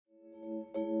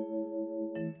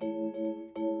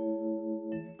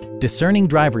Discerning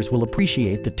drivers will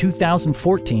appreciate the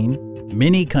 2014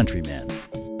 MINI Countryman.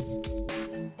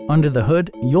 Under the hood,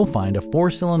 you'll find a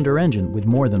 4-cylinder engine with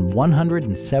more than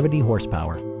 170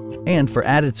 horsepower. And for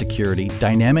added security,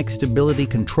 dynamic stability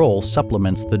control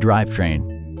supplements the drivetrain.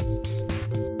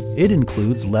 It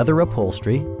includes leather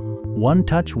upholstery,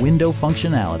 one-touch window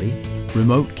functionality,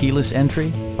 remote keyless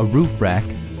entry, a roof rack,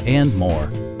 and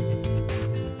more.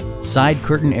 Side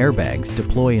curtain airbags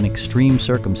deploy in extreme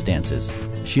circumstances,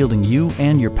 shielding you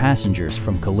and your passengers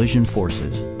from collision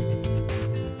forces.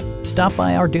 Stop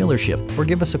by our dealership or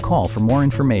give us a call for more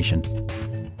information.